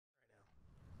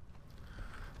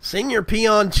Sing your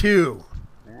peon too.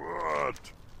 What?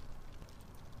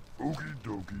 Okie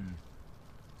dokie.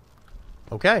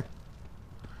 Okay.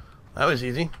 That was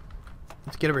easy.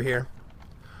 Let's get over here.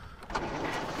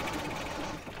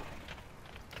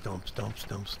 Stomp, stomp,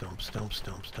 stomp, stomp, stomp,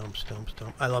 stomp, stomp, stomp,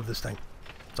 stomp. I love this thing.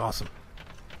 It's awesome.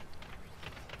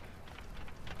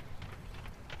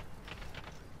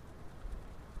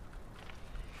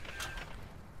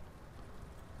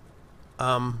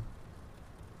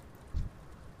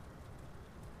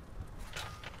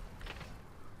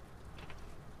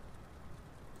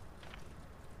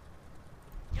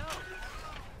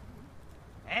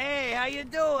 Hey, how you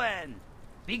doing?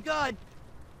 Be good.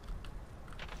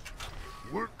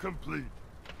 Work complete.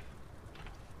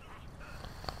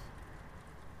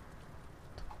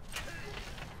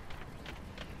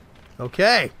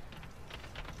 Okay.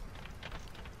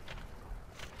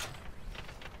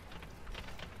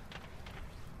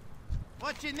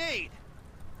 What you need?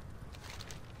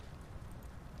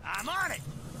 I'm on it.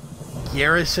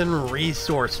 Garrison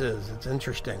resources. It's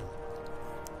interesting.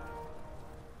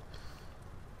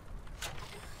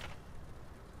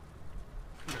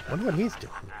 I wonder what he's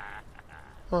doing.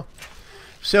 Huh.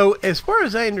 So, as far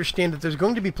as I understand it, there's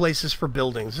going to be places for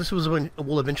buildings. This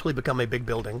will eventually become a big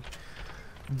building.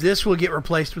 This will get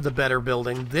replaced with a better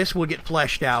building. This will get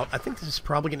fleshed out. I think this is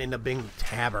probably going to end up being the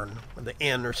tavern or the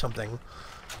inn or something.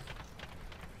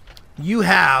 You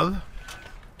have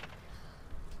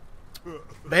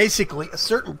basically a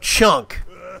certain chunk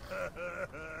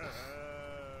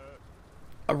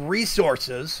of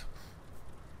resources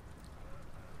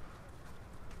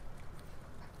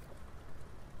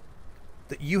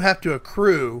that you have to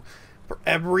accrue for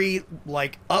every,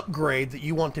 like, upgrade that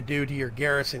you want to do to your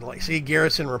garrison. Like, see,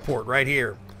 garrison report right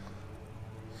here.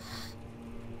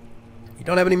 You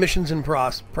don't have any missions in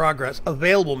progress.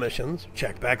 Available missions,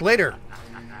 check back later.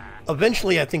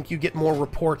 Eventually, I think you get more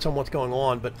reports on what's going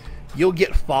on, but you'll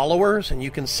get followers, and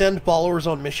you can send followers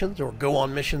on missions or go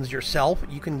on missions yourself.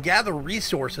 You can gather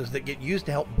resources that get used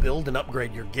to help build and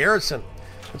upgrade your garrison.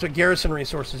 That's what garrison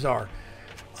resources are.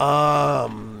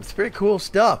 It's pretty cool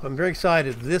stuff. I'm very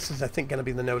excited. This is, I think, going to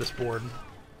be the notice board.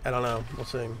 I don't know. We'll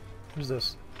see. Who's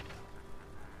this?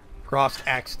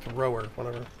 Crossed-axed rower,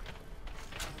 whatever.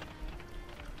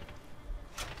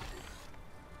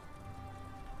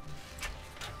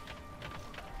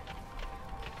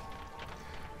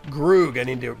 Groog. I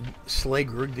need to slay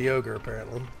Groog the Ogre,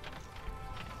 apparently.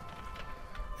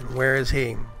 And where is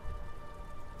he?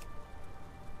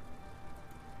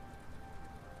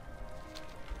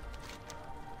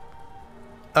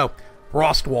 Oh,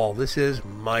 Frostwall. This is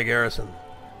my garrison.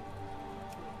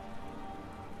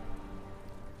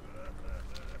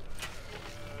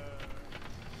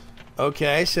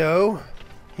 Okay, so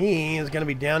he is going to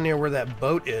be down near where that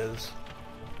boat is.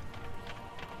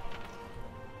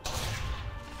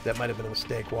 That might have been a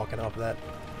mistake walking off of that.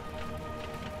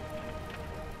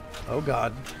 Oh,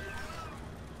 God.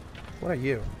 What are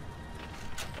you?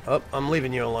 Oh, I'm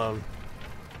leaving you alone.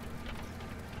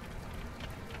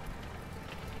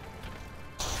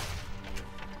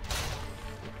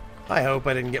 I hope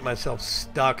I didn't get myself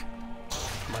stuck.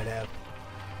 Might have.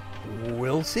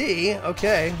 We'll see.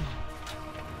 Okay.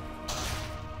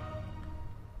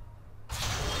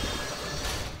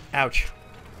 Ouch.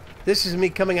 This is me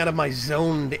coming out of my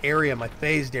zoned area, my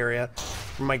phased area,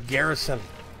 from my garrison.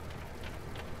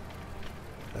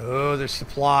 Oh, there's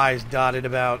supplies dotted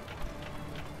about.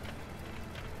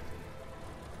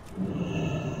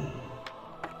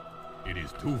 It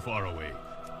is too far away.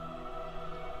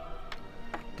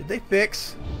 Did they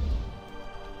fix?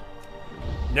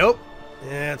 Nope.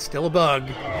 Yeah, it's still a bug.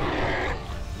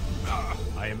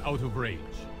 I am out of range.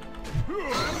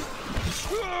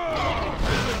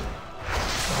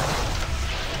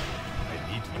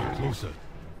 I need to look closer.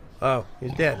 Oh,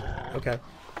 he's dead. Okay.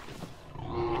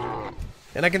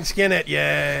 And I can skin it.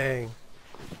 Yay.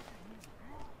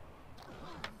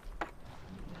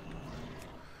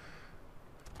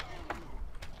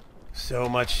 So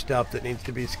much stuff that needs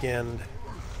to be skinned.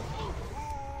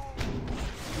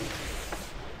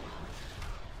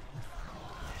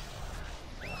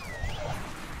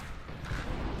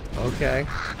 Okay.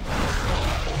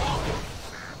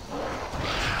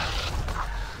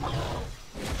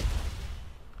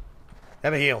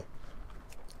 Have a heal.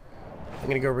 I'm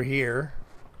gonna go over here.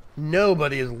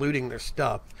 Nobody is looting their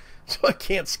stuff, so I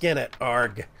can't skin it.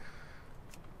 Arg.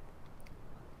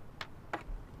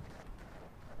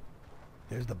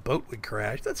 There's the boat we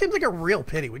crashed. That seems like a real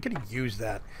pity. We could have used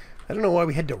that. I don't know why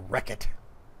we had to wreck it.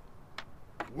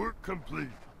 Work complete.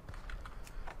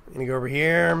 I'm gonna go over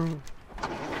here.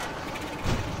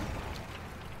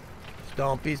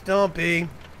 Stompy, stompy.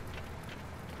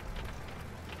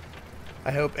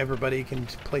 I hope everybody can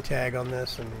play tag on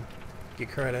this and get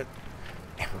credit.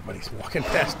 Everybody's walking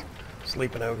past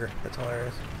Sleeping Ogre. That's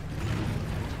hilarious.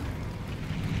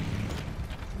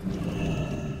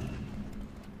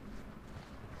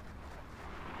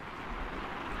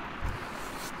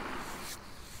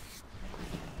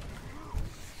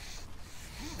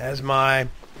 As my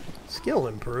skill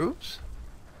improves.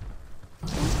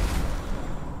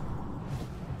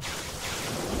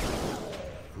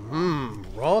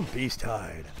 Raw beast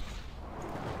hide.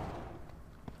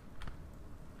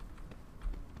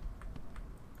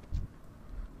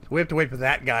 So we have to wait for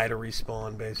that guy to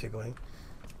respawn, basically.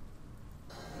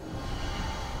 At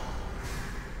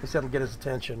least that'll get his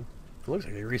attention. It looks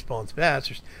like he respawns fast.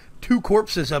 There's 2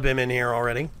 corpses of him in here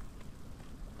already.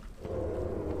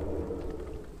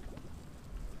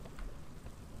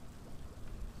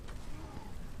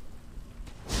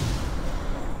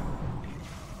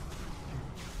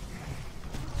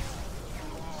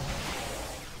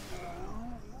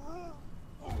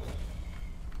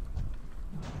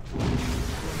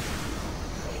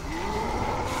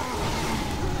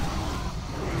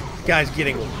 Guy's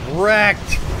getting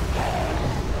wrecked.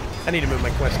 I need to move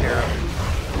my quest arrow.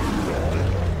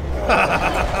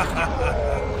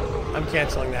 I'm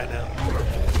canceling that now.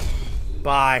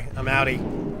 Bye. I'm outie.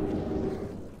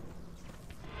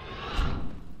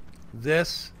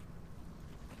 This.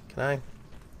 Can I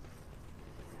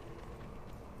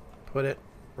put it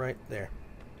right there?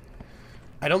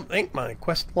 I don't think my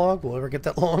quest log will ever get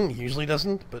that long. It usually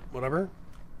doesn't, but whatever.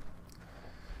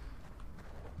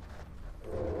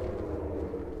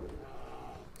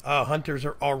 Oh, hunters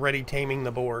are already taming the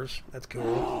boars. That's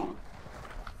cool.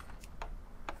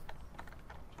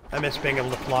 I miss being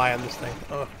able to fly on this thing.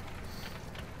 Oh.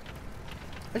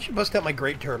 I should bust out my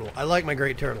great turtle. I like my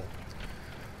great turtle.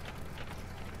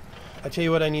 I'll tell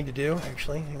you what I need to do,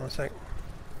 actually. Hang on a sec.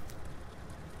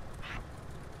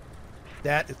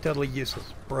 That is totally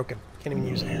useless. Broken. Can't even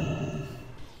use it here.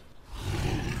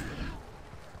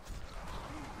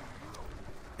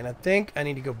 And I think I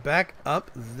need to go back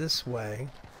up this way.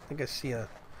 I think I see an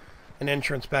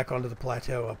entrance back onto the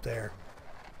plateau up there.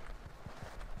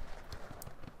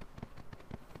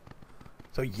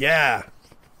 So yeah.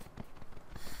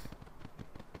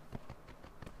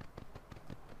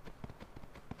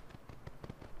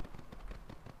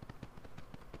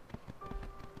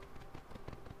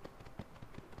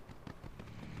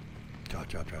 Drop.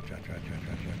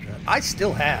 I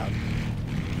still have.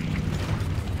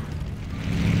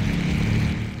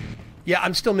 Yeah,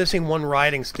 I'm still missing 1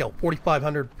 riding skill.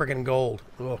 4,500 friggin' gold.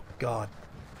 Oh, God.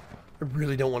 I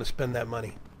really don't want to spend that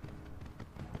money.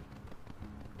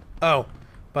 Oh,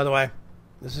 by the way,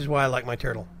 this is why I like my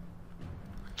turtle.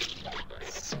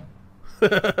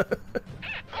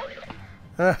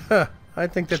 I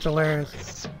think that's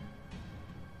hilarious.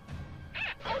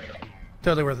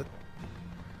 Totally worth it.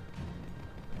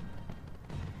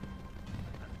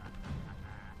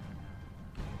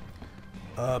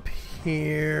 Up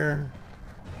here.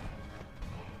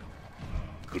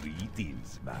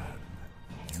 Greetings, man.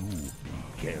 You be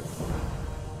careful.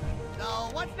 So,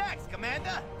 what's next,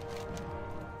 Commander?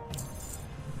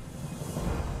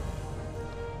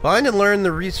 Find and learn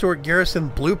the resort garrison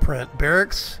blueprint,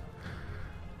 barracks,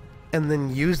 and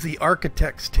then use the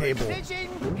architect's table.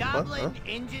 Precision Goblin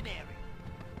Engineering.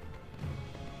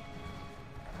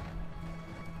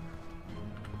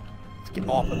 Let's get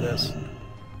off of this.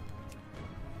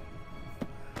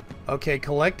 Okay,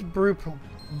 collect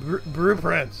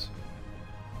blueprints.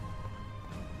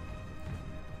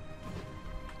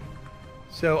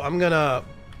 So I'm gonna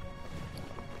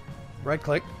right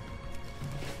click.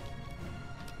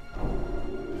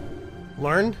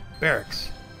 Learned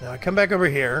barracks. Now I come back over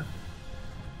here.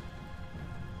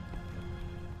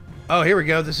 Oh, here we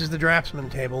go. This is the draftsman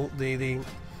table. The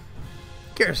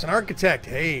garrison architect.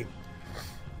 Hey.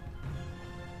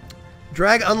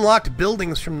 Drag unlocked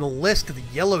buildings from the list of the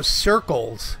yellow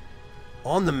circles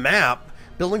on the map.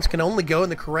 Buildings can only go in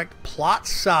the correct plot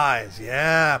size.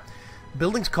 Yeah.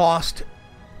 Building cost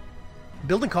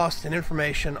and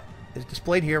information is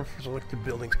displayed here for selected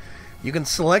buildings. You can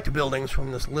select buildings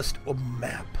from this list of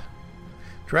map.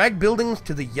 Drag buildings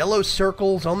to the yellow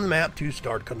circles on the map to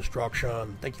start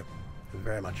construction. Thank you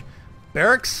very much.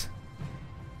 Barracks.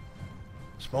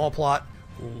 Small plot.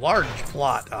 Large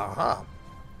plot. Aha.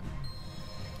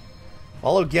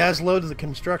 Follow Gazlo to the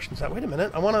construction site. Wait a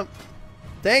minute. I want to...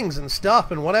 things and stuff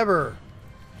and whatever.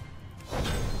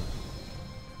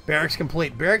 Barracks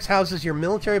complete. Barracks houses your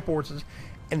military forces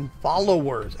and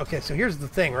followers. Okay, so here's the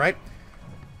thing, right?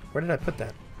 Where did I put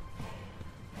that?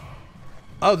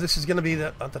 Oh, this is going to be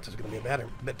the... I thought this was going to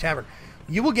be a tavern.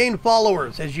 You will gain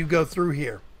followers as you go through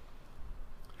here.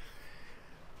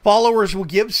 Followers will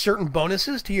give certain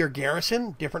bonuses to your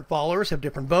garrison. Different followers have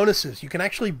different bonuses. You can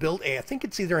actually build I think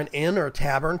it's either an inn or a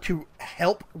tavern to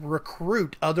help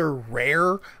recruit other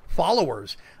rare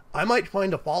followers. I might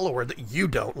find a follower that you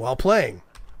don't while playing.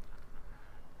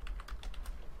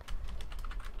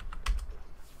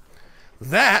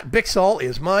 That, Bixall,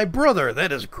 is my brother.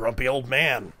 That is Grumpy Old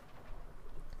Man.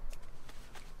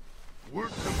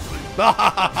 Work complete.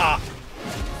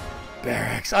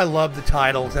 Barracks. I love the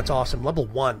titles. That's awesome. Level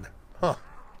 1. Huh.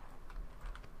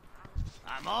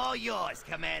 I'm all yours,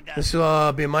 Commander. This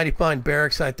will be a mighty fine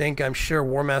barracks, I think. I'm sure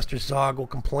War Master Zog will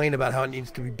complain about how it needs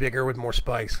to be bigger with more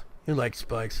spikes. You like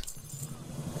spikes.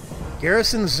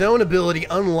 Garrison Zone ability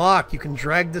unlocked. You can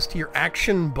drag this to your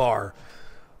action bar.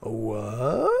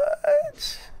 What?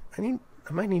 I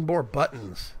might need more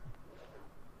buttons.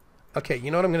 Okay, you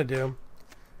know what I'm going to do?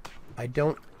 I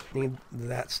don't need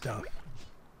that stuff.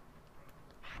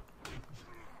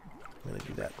 I'm going to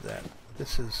do that.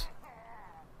 This is...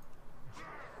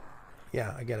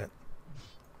 Yeah, I get it.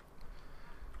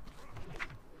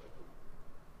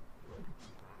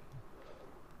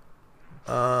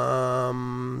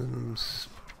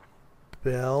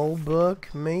 Spell book,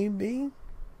 maybe?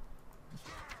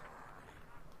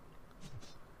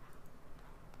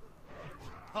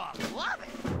 Oh, love it.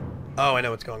 Oh, I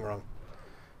know what's going wrong.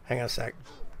 Hang on a sec.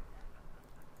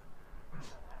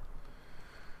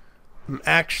 I'm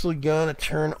actually gonna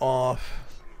turn off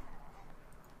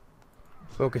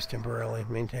focus temporarily.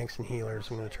 Main tanks and healers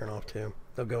I'm gonna turn off too.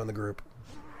 They'll go in the group.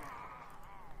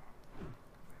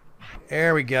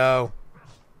 There we go.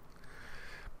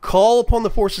 Call upon the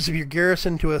forces of your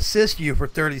garrison to assist you for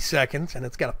 30 seconds, and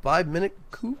it's got a 5-minute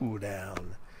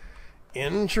cooldown.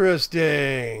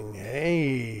 Interesting.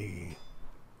 Hey.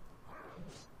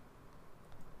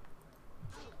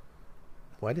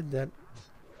 Why did that...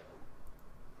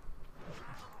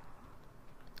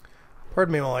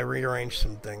 Pardon me while I rearrange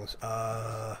some things.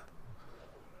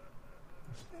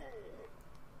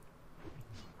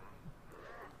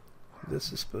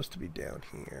 This is supposed to be down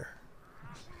here.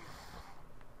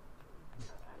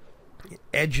 It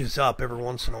edges up every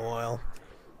once in a while.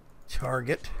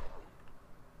 Target.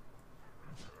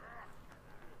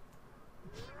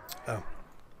 Oh.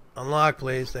 Unlock,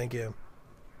 please. Thank you.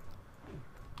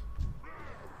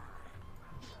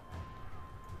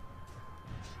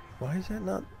 Why is that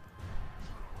not...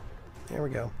 There we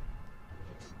go.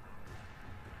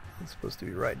 It's supposed to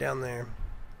be right down there.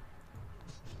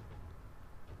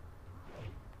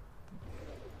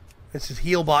 This is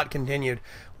Healbot continued.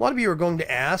 A lot of you are going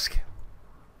to ask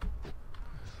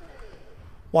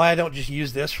why I don't just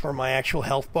use this for my actual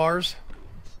health bars.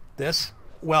 This?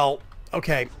 Well,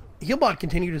 okay. Healbot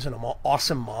continued is an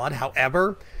awesome mod.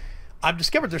 However, I've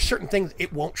discovered there's certain things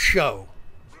it won't show.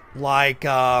 Like,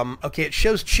 okay, it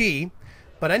shows chi,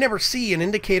 but I never see an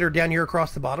indicator down here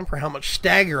across the bottom for how much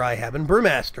stagger I have in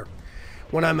Brewmaster.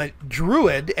 When I'm a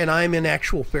druid and I'm in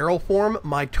actual feral form,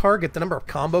 my target, the number of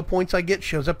combo points I get,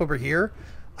 shows up over here.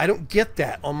 I don't get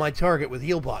that on my target with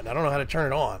Healbot, and I don't know how to turn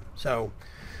it on. So,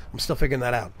 I'm still figuring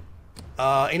that out.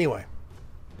 Anyway.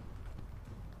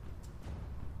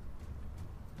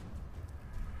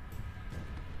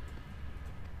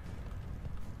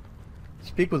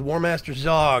 Speak with War Master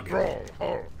Zog.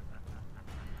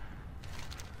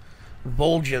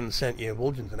 Vol'jin sent you.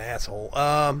 Vol'jin's an asshole.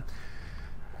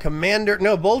 Commander...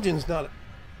 No, Vol'jin's not...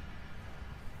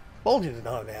 Vol'jin's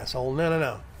not an asshole.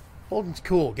 No. Vol'jin's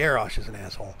cool. Garrosh is an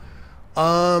asshole.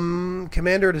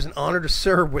 Commander, it is an honor to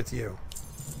serve with you.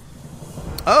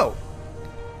 Oh.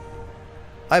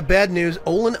 I have bad news.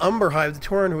 Olin Umberhive, the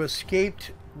Tauren who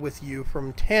escaped with you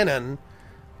from Tanan,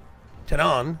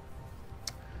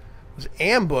 was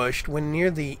ambushed when near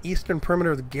the eastern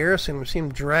perimeter of the garrison. We see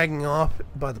him dragging off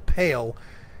by the Pale.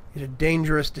 These are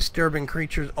dangerous, disturbing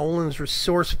creatures. Olin's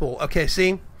resourceful. Okay,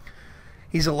 see?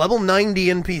 He's a level 90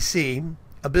 NPC.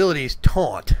 Abilities,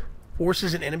 Taunt.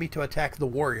 Forces an enemy to attack the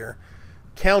warrior.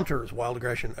 Counters, Wild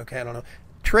Aggression. Okay, I don't know.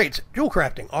 Traits, Jewel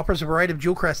Crafting. Offers a variety of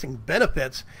jewel crafting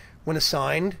benefits when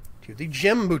assigned to the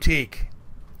Gem Boutique.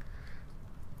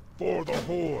 For the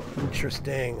Horde.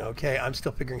 Interesting. Okay, I'm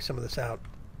still figuring some of this out.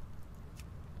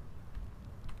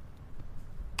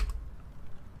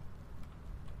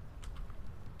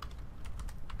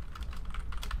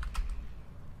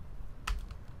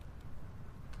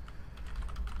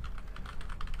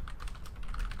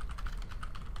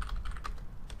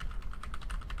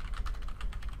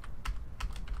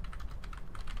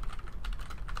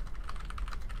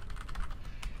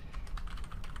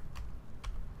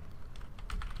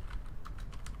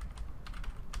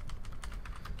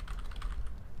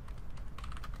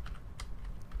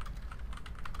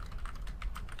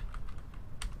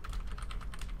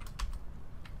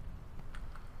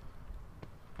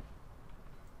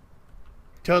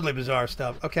 Totally bizarre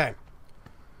stuff. Okay.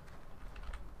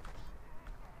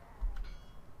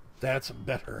 That's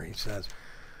better, he says.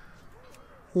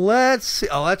 Let's see.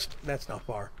 Oh, that's not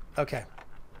far. Okay.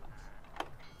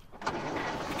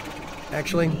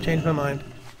 Actually, changed my mind.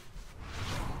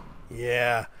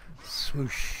 Yeah.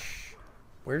 Swoosh.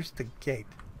 Where's the gate?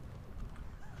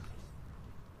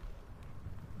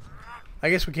 I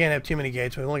guess we can't have too many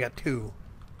gates. We've only got 2.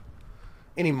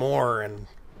 Any more, and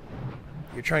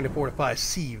you're trying to fortify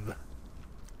Civ.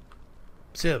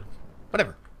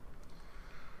 Whatever.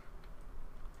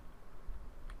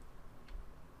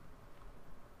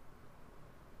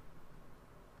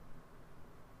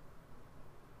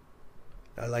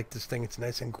 I like this thing. It's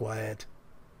nice and quiet.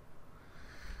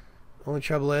 Only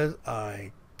trouble is,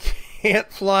 I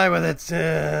can't fly with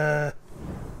it.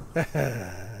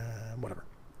 Whatever.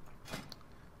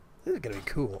 This is going to be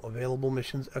cool. Available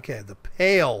missions. Okay, the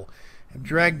Pale have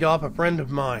dragged off a friend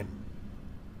of mine.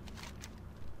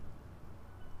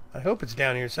 I hope it's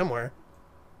down here somewhere.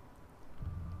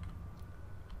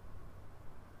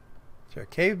 Is there a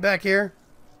cave back here?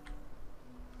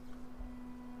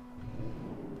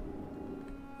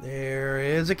 There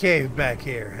is a cave back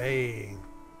here. Hey.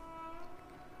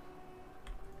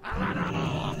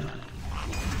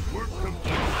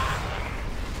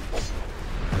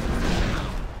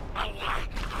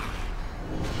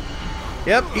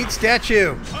 Yep, eat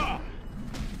statue.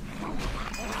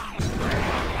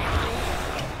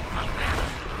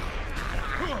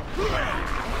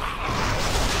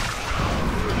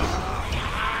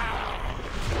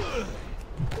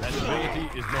 That ability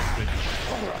is not finished.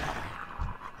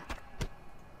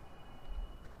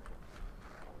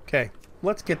 Okay,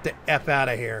 let's get the F out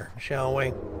of here, shall we?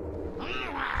 I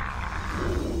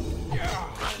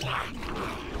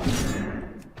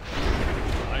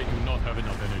do not have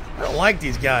enough energy. I don't like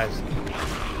these guys.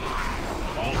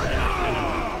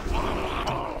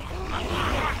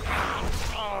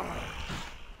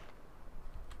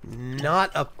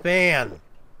 Not a fan.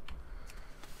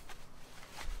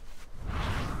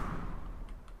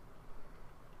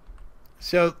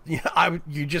 So, yeah,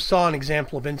 you just saw an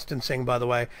example of instancing, by the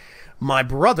way. My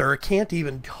brother can't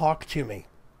even talk to me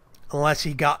unless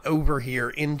he got over here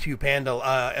into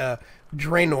Draenor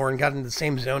and got into the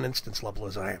same zone instance level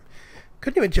as I am.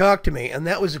 Couldn't even talk to me, and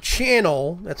that was a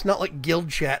channel that's not like guild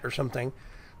chat or something.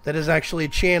 That is actually a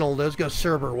channel. Those go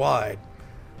server wide.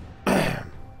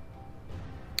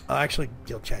 Actually,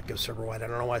 guild chat goes server wide. I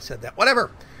don't know why I said that. Whatever.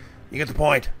 You get the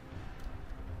point.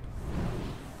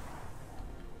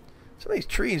 Some of these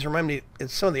trees remind me of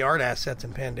some of the art assets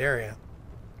in Pandaria.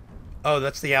 Oh,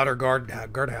 that's the outer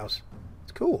guardhouse.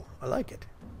 It's cool. I like it.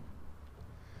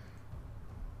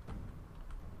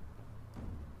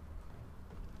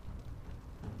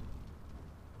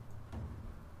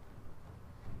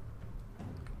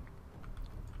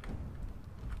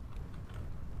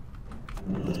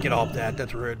 Let's get off that.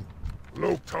 That's rude.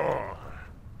 Loktar.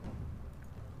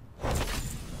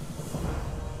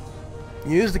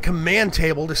 Use the command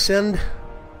table to send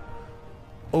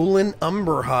Olin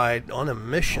Umberhide on a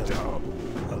mission.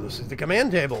 Oh, this is the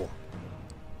command table.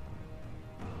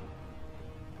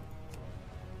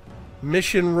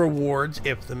 Mission rewards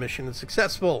if the mission is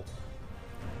successful.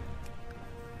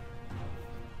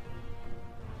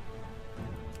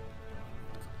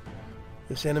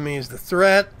 This enemy is the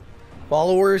threat.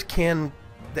 Followers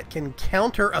that can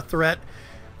counter a threat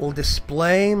will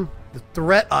display the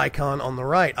threat icon on the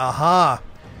right. Aha!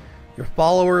 Your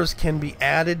followers can be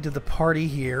added to the party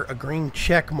here. A green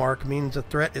check mark means a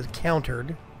threat is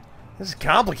countered. This is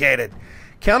complicated.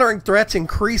 Countering threats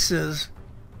increases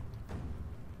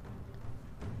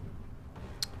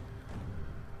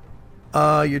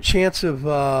your chance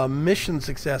of mission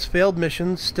success. Failed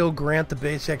missions still grant the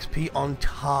base XP on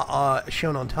top,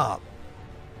 shown on top.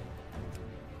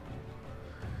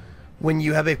 When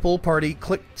you have a full party,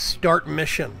 click Start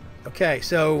Mission. Okay,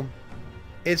 so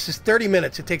it's just 30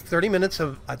 minutes. It takes 30 minutes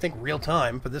of, I think, real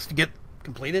time for this to get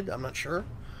completed. I'm not sure.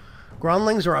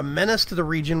 Groundlings are a menace to the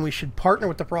region. We should partner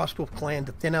with the Frostwolf clan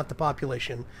to thin out the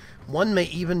population. One may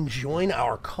even join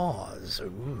our cause.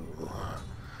 Ooh.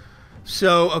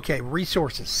 So, okay,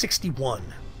 resources, 61.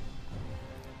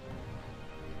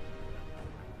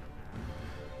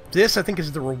 This, I think,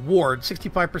 is the reward.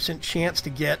 65% chance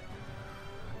to get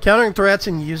countering threats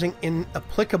and using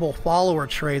inapplicable follower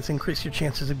traits increase your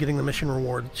chances of getting the mission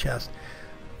reward chest.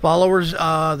 Followers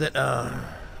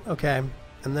okay.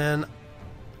 And then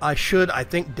I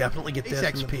think, definitely get this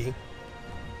XP.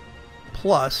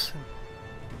 Plus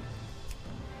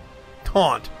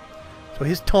taunt. So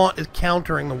his taunt is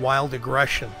countering the wild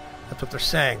aggression. That's what they're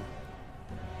saying.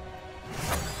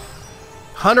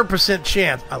 100%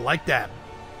 chance. I like that.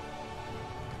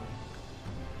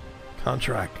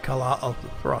 Contract. Kala of the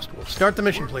Frostwolf. Start the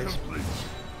mission, please.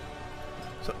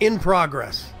 So, in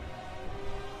progress.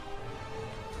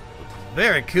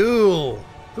 Very cool.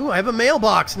 Ooh, I have a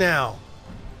mailbox now.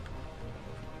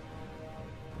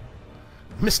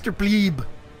 Mr. Plebe.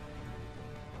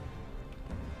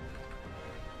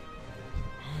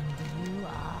 And you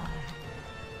are.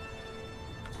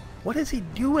 What is he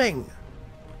doing?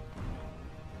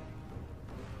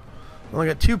 Well, I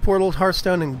got 2 portals,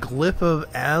 Hearthstone, and Glyph of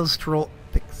Astral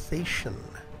Fixation.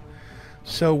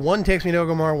 So one takes me to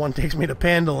Ogomar, one takes me to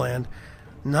Pandaland.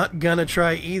 Not gonna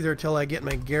try either till I get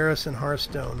my Garrison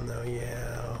Hearthstone, though.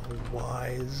 Yeah,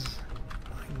 wise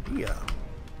idea.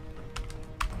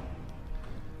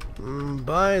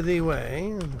 By the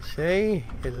way, say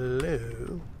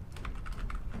hello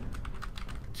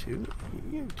to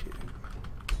YouTube.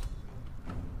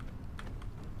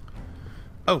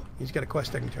 Oh, he's got a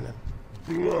quest I can turn in.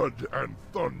 Blood and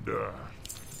thunder.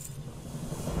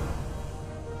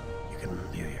 You can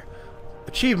view here.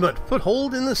 Achievement,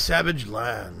 Foothold in the Savage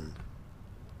Land.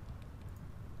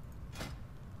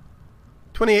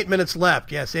 28 minutes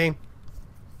left. Yeah, see?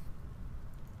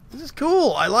 This is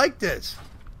cool. I like this.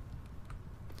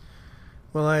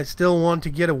 Well, I still want to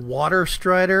get a Water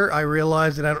Strider. I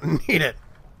realize that I don't need it.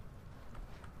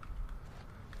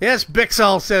 Yes,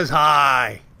 Bixal says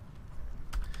hi.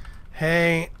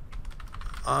 Hey,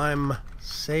 I'm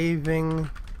saving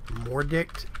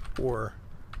Mordict for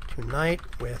tonight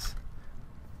with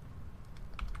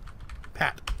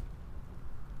Pat,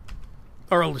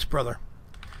 our oldest brother.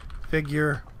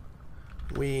 Figure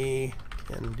we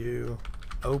can do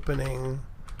opening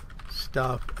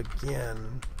stuff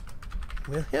again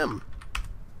with him.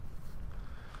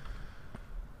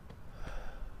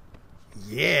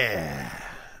 Yeah.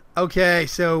 Okay,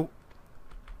 so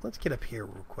let's get up here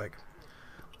real quick.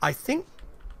 I think,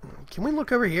 can we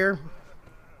look over here?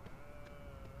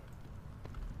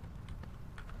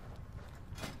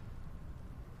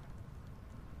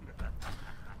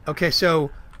 Okay,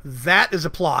 so that is a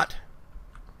plot.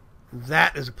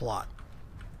 That is a plot.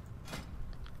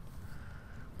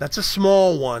 That's a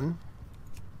small one.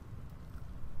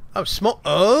 Oh, small.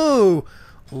 Oh,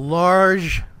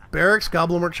 large barracks,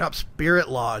 Goblin Workshop, Spirit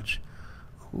Lodge.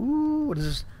 Ooh, what is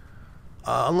this?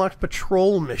 Unlocked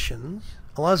patrol missions.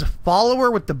 Allows a follower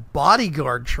with the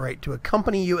bodyguard trait to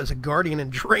accompany you as a guardian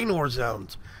in Draenor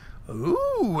zones.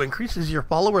 Ooh, increases your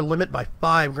follower limit by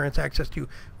 5. Grants access to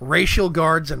racial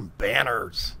guards and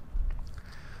banners.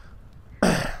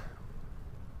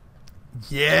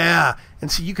 Yeah,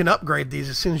 and so you can upgrade these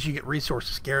as soon as you get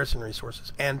resources, garrison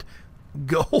resources, and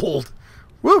gold.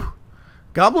 Woo!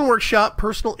 Goblin Workshop,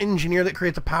 personal engineer that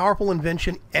creates a powerful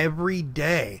invention every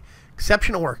day.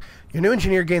 Exceptional work. Your new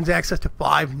engineer gains access to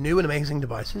 5 new and amazing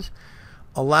devices.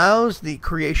 Allows the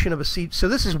creation of a seed. So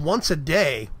this is once a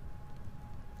day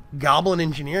Goblin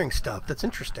engineering stuff. That's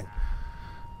interesting.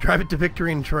 Drive it to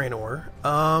victory in Draenor.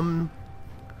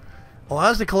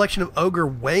 Allows the collection of Ogre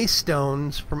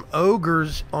Waystones from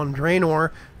Ogres on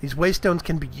Draenor. These Waystones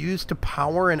can be used to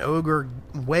power an Ogre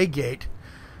Waygate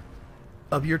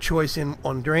of your choice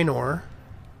on Draenor.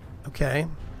 Okay.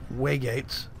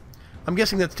 Waygates. I'm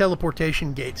guessing that's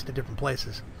teleportation gates to different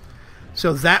places.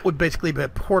 So that would basically be a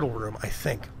portal room, I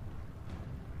think.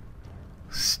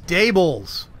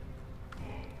 Stables.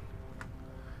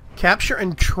 Capture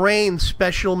and train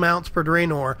special mounts per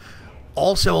Draenor.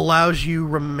 Also allows you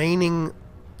remain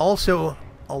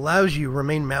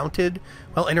mounted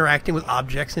while interacting with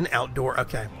objects in outdoor.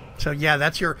 Okay. So yeah,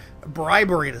 that's your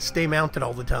bribery to stay mounted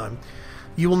all the time.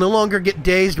 You will no longer get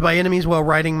dazed by enemies while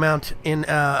riding mount in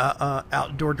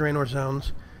outdoor Draenor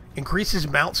zones. Increases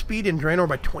mount speed in Draenor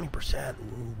by 20%.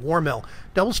 Warmill.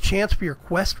 Doubles chance for your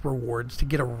quest rewards to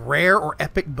get a rare or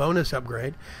epic bonus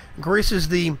upgrade. Increases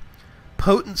the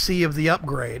potency of the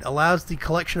upgrade. Allows the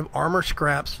collection of armor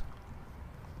scraps.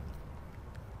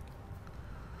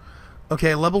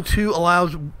 Okay, level 2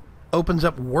 opens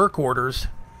up work orders.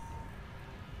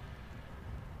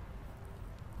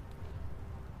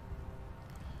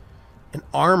 And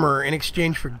armor in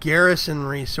exchange for garrison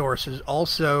resources.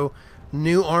 Also,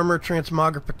 new armor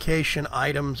transmogrification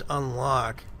items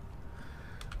unlock.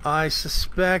 I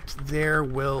suspect there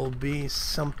will be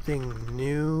something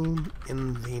new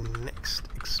in the next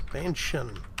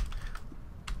expansion.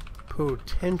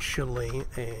 Potentially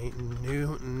a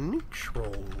new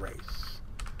neutral race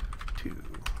too.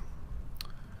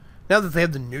 Now that they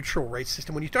have the neutral race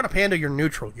system, when you start a panda, you're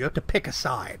neutral. You have to pick a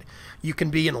side. You can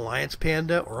be an alliance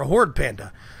panda or a horde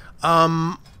panda.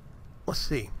 Let's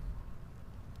see.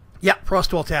 Yeah,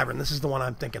 Frostwall Tavern. This is the one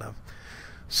I'm thinking of.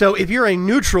 So if you're a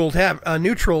neutral panda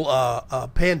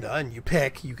and you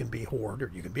pick, you can be Horde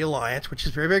or you can be Alliance, which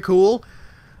is very, very cool.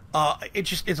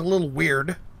 It's a little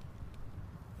weird.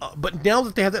 But now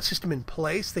that they have that system in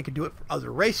place, they can do it for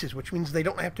other races, which means they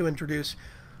don't have to introduce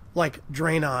like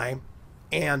Draenor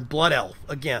and Blood Elf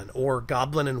again, or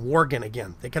Goblin and Worgen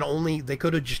again. They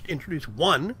could have just introduced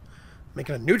one, make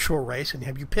it a neutral race, and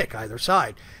have you pick either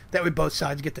side. That way both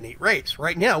sides get the neat race.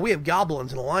 Right now we have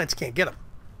Goblins and Alliance can't get them.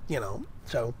 You know,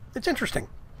 so it's interesting.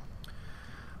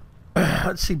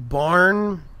 Let's see,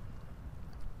 barn,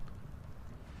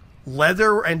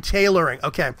 leather and tailoring.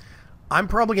 Okay, I'm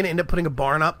probably going to end up putting a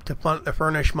barn up to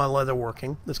furnish my leather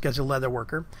working. This guy's a leather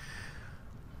worker.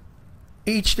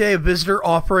 Each day, a visitor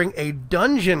offering a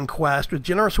dungeon quest with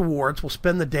generous rewards will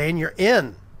spend the day in your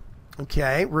inn.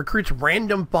 Okay, recruits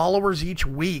random followers each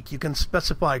week. You can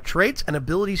specify traits and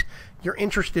abilities you're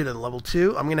interested in. Level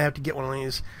 2, I'm going to have to get one of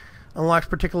these. Unlocks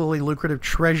particularly lucrative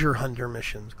treasure hunter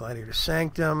missions. Gladiator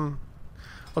Sanctum.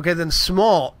 Okay, then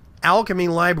small. Alchemy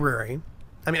Lab.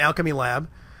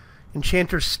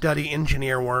 Enchanter's Study,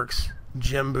 Engineer Works,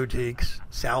 Gem Boutiques,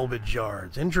 Salvage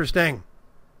Yards. Interesting.